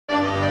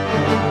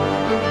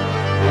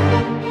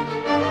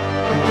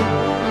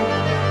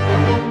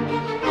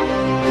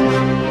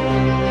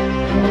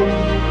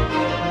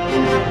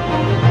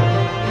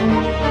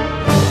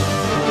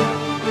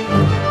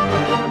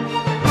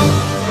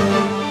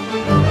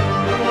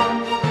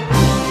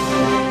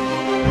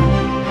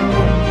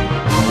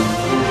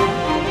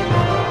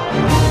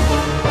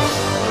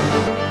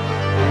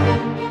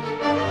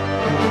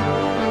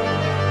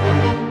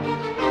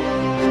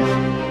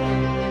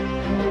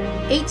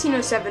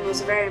1807 was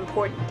a very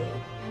important date.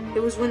 It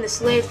was when the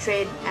Slave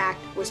Trade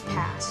Act was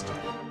passed.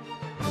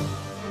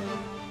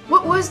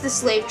 What was the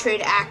Slave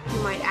Trade Act, you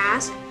might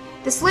ask?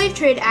 The Slave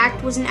Trade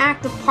Act was an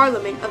act of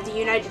Parliament of the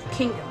United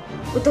Kingdom,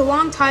 with the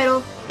long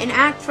title, An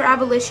Act for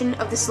Abolition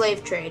of the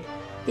Slave Trade.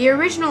 The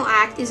original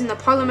act is in the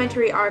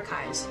Parliamentary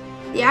Archives.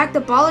 The act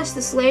abolished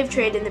the slave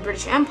trade in the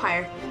British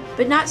Empire,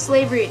 but not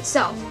slavery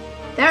itself.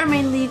 That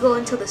remained legal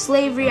until the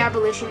slavery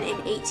abolition in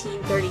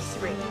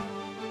 1833.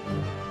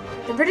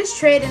 The British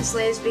trade in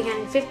slaves began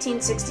in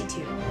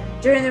 1562,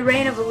 during the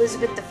reign of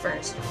Elizabeth I,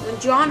 when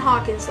John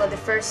Hawkins led the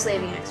first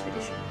slaving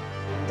expedition.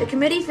 The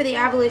Committee for the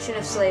Abolition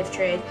of Slave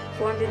Trade,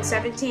 formed in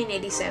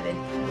 1787,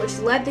 which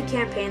led the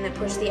campaign that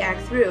pushed the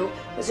act through,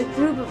 was a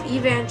group of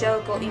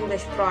evangelical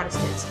English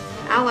Protestants,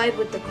 allied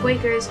with the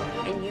Quakers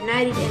and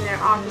united in their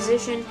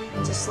opposition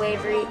to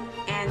slavery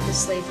and the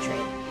slave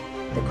trade.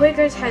 The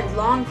Quakers had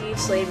long viewed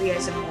slavery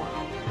as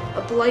immoral,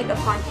 a blight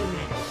upon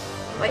humanity.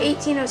 By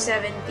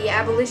 1807, the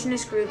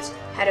abolitionist groups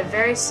had a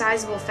very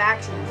sizable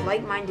faction of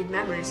like-minded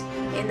members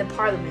in the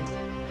Parliament.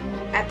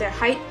 At their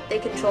height, they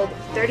controlled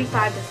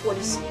 35 to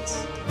 40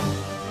 seats.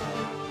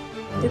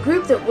 The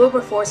group that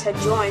Wilberforce had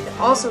joined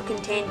also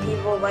contained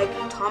people like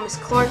Thomas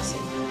Clarkson,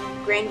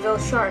 Granville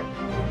Sharp,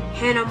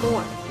 Hannah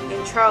More,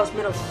 and Charles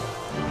Middleton.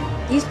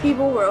 These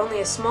people were only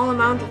a small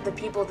amount of the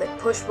people that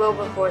pushed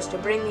Wilberforce to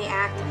bring the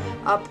act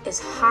up as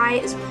high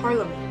as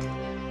Parliament.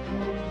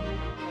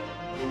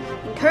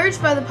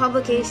 Encouraged by the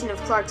publication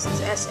of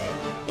Clarkson's essay,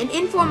 an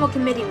informal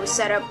committee was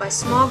set up by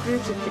small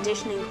groups of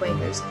petitioning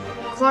Quakers,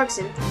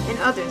 Clarkson, and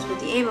others with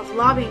the aim of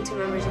lobbying to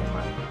members of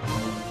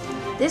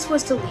Parliament. This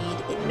was to lead,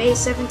 in May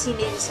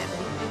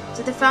 1787,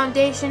 to the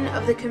foundation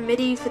of the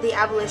Committee for the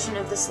Abolition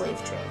of the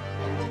Slave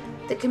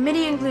Trade. The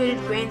committee included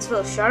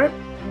Granville Sharp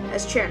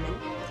as chairman,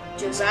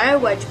 Josiah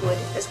Wedgwood,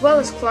 as well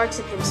as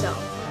Clarkson himself.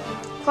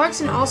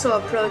 Clarkson also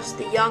approached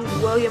the young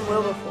William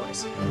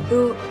Wilberforce,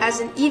 who, as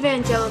an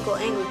evangelical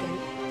Anglican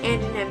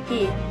and an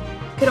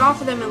MP, could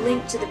offer them a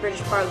link to the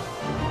British Parliament.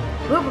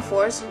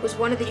 Wilberforce was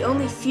one of the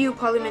only few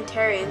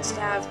parliamentarians to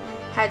have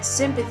had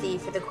sympathy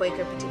for the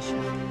Quaker petition.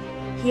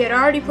 He had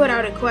already put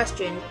out a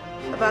question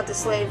about the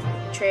slave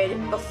trade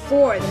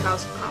before the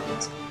House of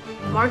Commons,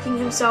 marking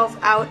himself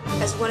out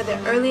as one of the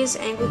earliest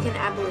Anglican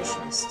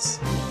abolitionists.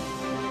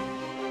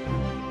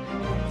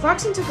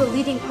 Clarkson took a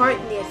leading part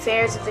in the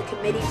affairs of the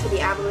Committee for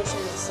the Abolition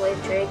of the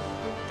Slave Trade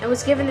and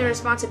was given the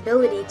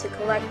responsibility to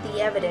collect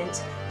the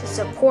evidence to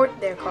support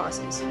their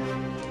causes.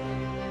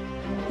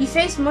 He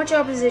faced much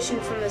opposition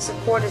from the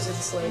supporters of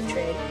the slave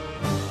trade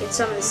in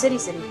some of the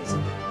cities that he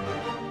visited.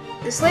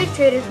 The slave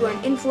traders were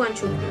an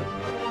influential group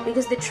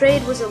because the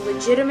trade was a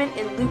legitimate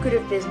and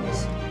lucrative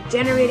business,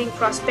 generating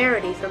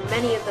prosperity for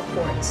many of the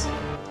ports.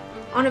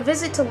 On a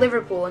visit to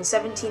Liverpool in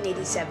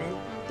 1787,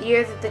 the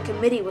year that the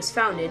committee was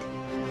founded,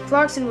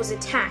 Clarkson was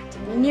attacked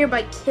and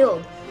nearby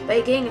killed by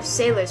a gang of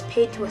sailors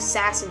paid to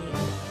assassinate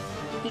him.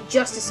 He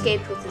just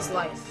escaped with his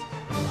life.